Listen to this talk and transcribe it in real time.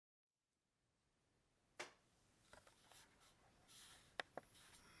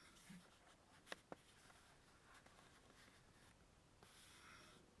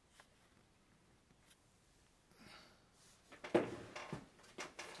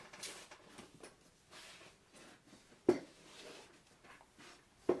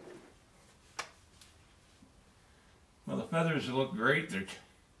feathers look great.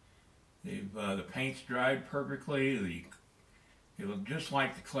 The paint's dried perfectly. They look just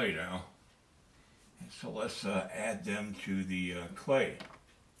like the clay now. And so let's add them to the clay.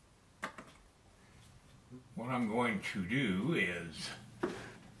 What I'm going to do is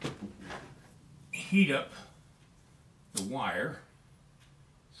heat up the wire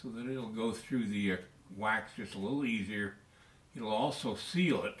so that it'll go through the wax just a little easier. It'll also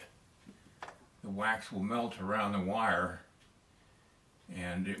seal it. The wax will melt around the wire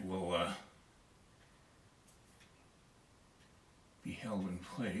and it will be held in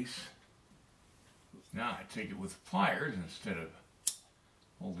place. Now I take it with pliers instead of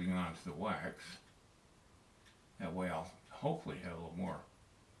holding on to the wax. That way I'll hopefully have a little more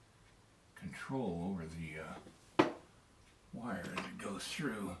control over the wire as it goes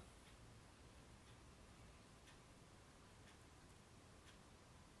through.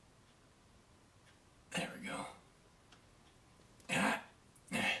 There we go.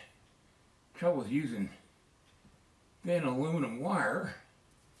 Trouble with using thin aluminum wire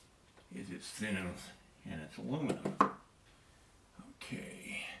is it's thin and it's aluminum.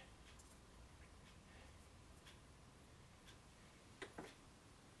 Okay.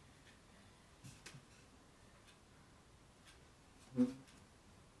 I'm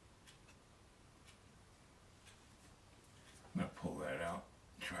going to pull that out,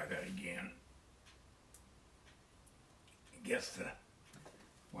 try that again. I guess the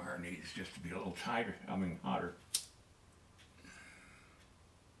wire needs just to be a little tighter, hotter.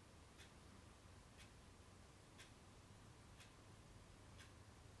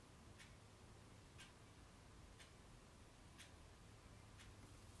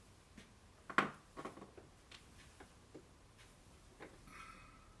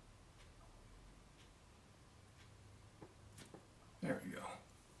 There we go.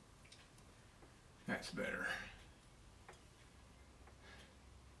 That's better.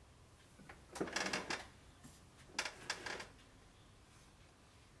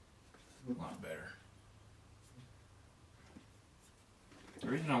 A lot better. The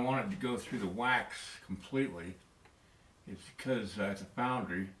reason I wanted to go through the wax completely is because at the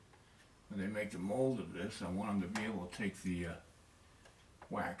foundry, when they make the mold of this, I want them to be able to take the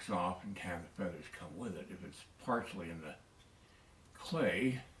wax off and have the feathers come with it. If it's partially in the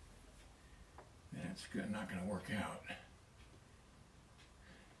clay, then it's not going to work out.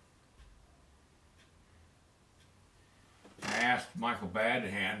 I asked Michael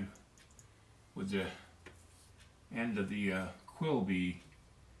Badhand, would the end of the quill be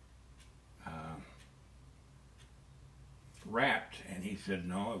wrapped, and he said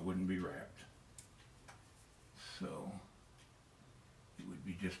no, it wouldn't be wrapped. So it would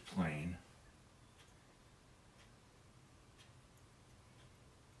be just plain.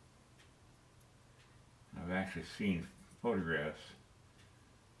 I've actually seen photographs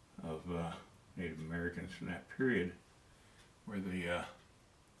of Native Americans from that period where the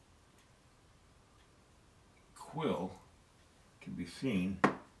quill can be seen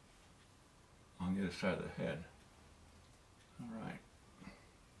on the other side of the head. Alright.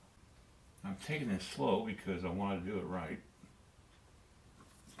 I'm taking this slow because I want to do it right.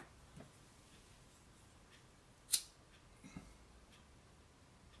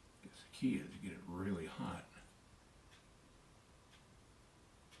 The key is to get it really hot.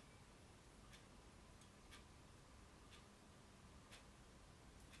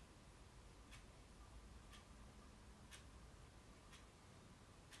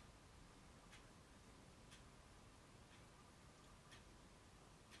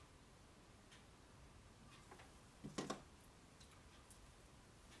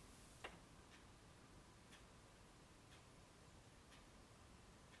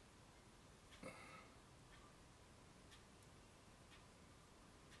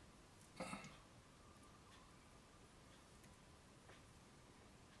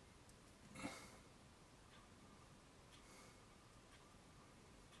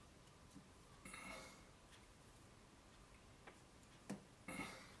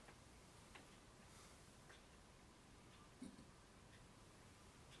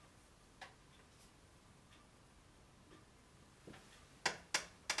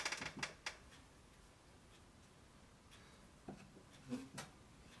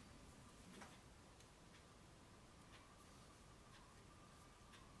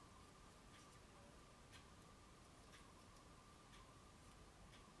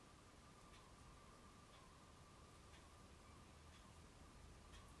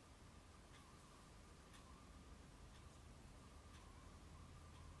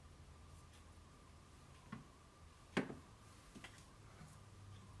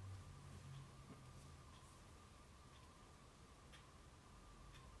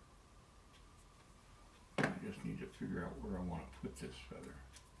 figure out where I want to put this feather.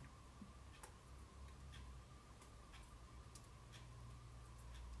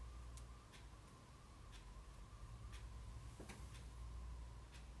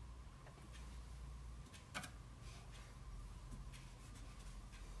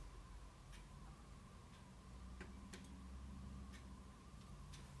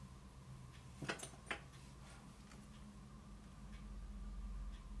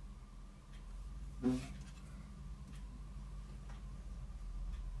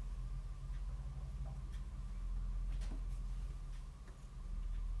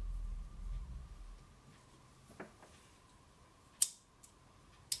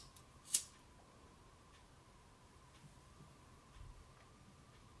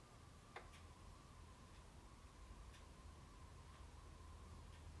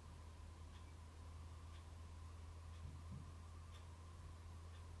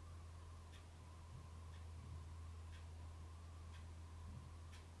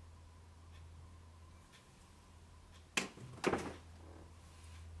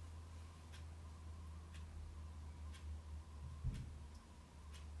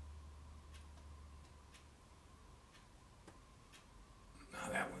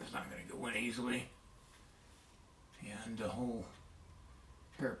 It's not going to go in easily, and the whole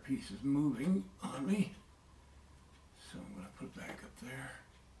hairpiece is moving on me, so I'm going to put it back up there.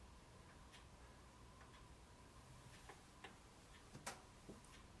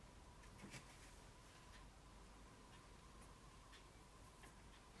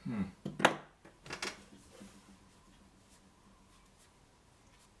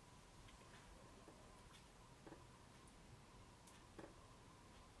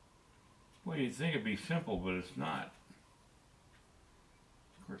 Well, you'd think it'd be simple, but it's not.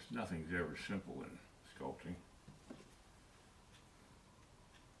 Of course, nothing's ever simple in sculpting.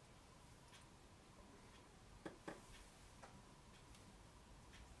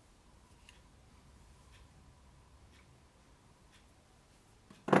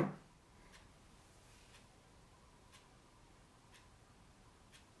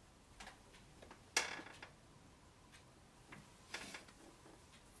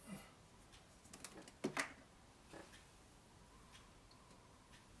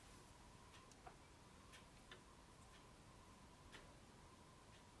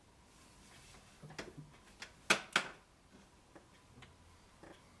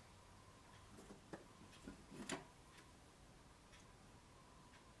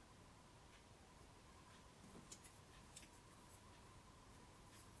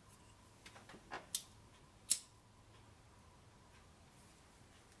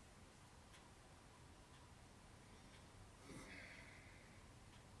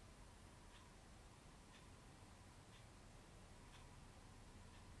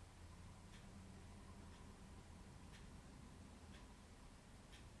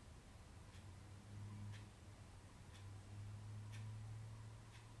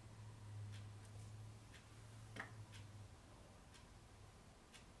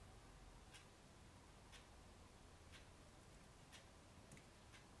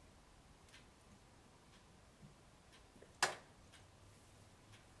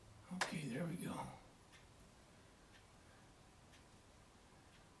 Okay, there we go.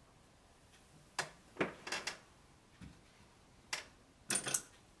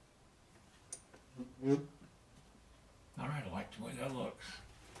 All right, I like the way that looks.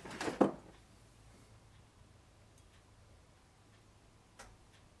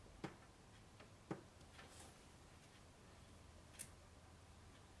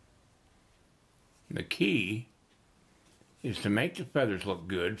 The key is to make the feathers look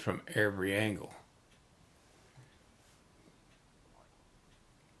good from every angle.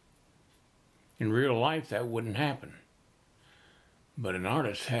 In real life, that wouldn't happen. But an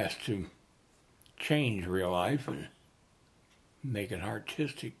artist has to change real life and make an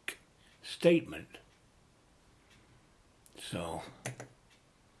artistic statement. So,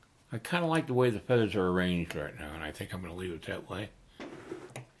 I kind of like the way the feathers are arranged right now, and I think I'm going to leave it that way.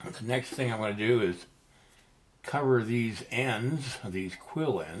 The next thing I'm going to do is cover these ends, these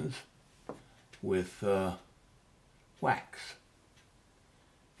quill ends, with wax.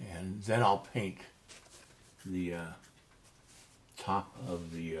 And then I'll paint the top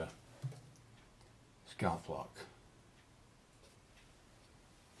of the Scalplock.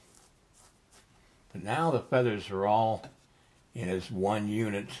 But now the feathers are all in as one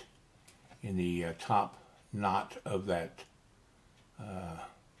unit in the top knot of that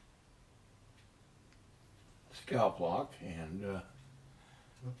Scalplock, and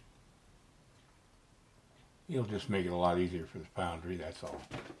it'll just make it a lot easier for the foundry, that's all.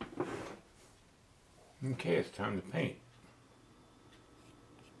 Okay, it's time to paint.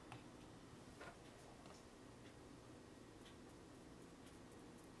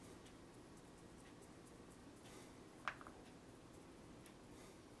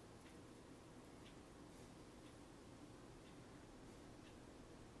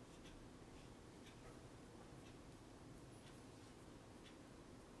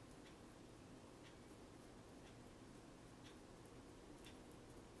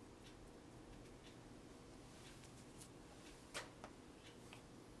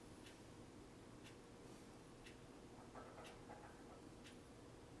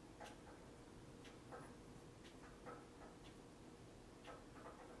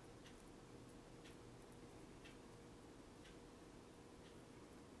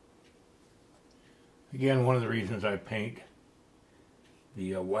 Again, one of the reasons I paint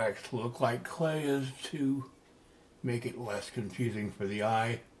the wax to look like clay is to make it less confusing for the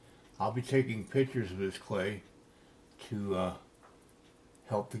eye. I'll be taking pictures of this clay to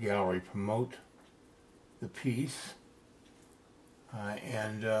help the gallery promote the piece.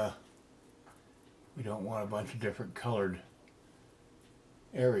 And we don't want a bunch of different colored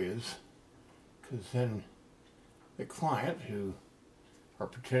areas, because then the client, our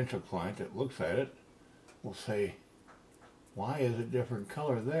potential client that looks at it, will say, why is it different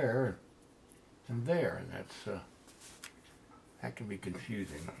color there and there? And that can be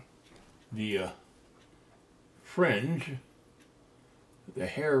confusing. The fringe, the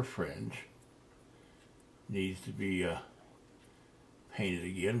hair fringe, needs to be painted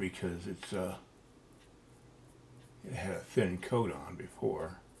again because it had a thin coat on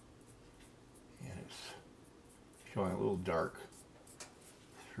before, and it's showing a little dark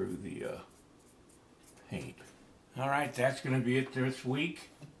through the paint. Alright, that's going to be it this week.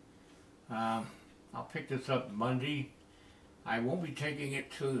 I'll pick this up Monday. I won't be taking it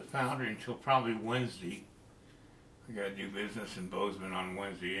to the foundry until probably Wednesday. I got to do business in Bozeman on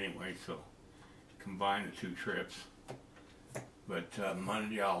Wednesday anyway, so combine the two trips. But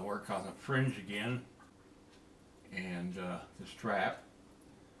Monday I'll work on the fringe again and the strap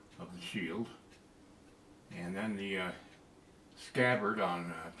of the shield, and then the scabbard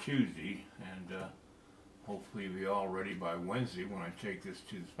on Tuesday, and hopefully be all ready by Wednesday when I take this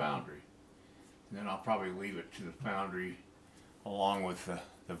to the foundry. And then I'll probably leave it to the foundry along with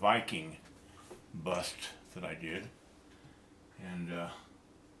the Viking bust that I did, and let's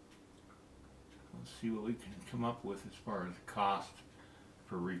see what we can come up with as far as the cost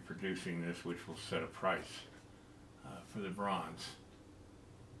for reproducing this, which will set a price for the bronze.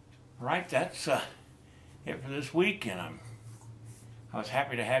 Alright, that's it for this week, and I was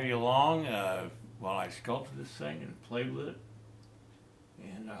happy to have you along while I sculpted this thing and played with it,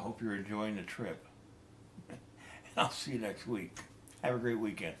 and I hope you're enjoying the trip. I'll see you next week. Have a great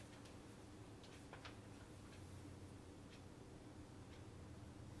weekend.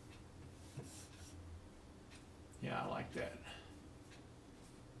 Yeah, I like that.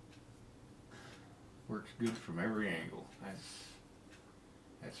 Works good from every angle.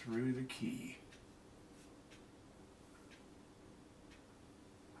 That's really the key.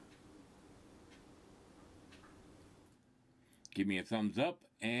 Give me a thumbs up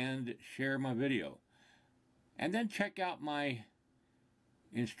and share my video. And then check out my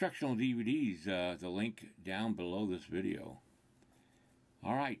instructional DVDs, the link down below this video.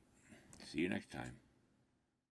 Alright, see you next time.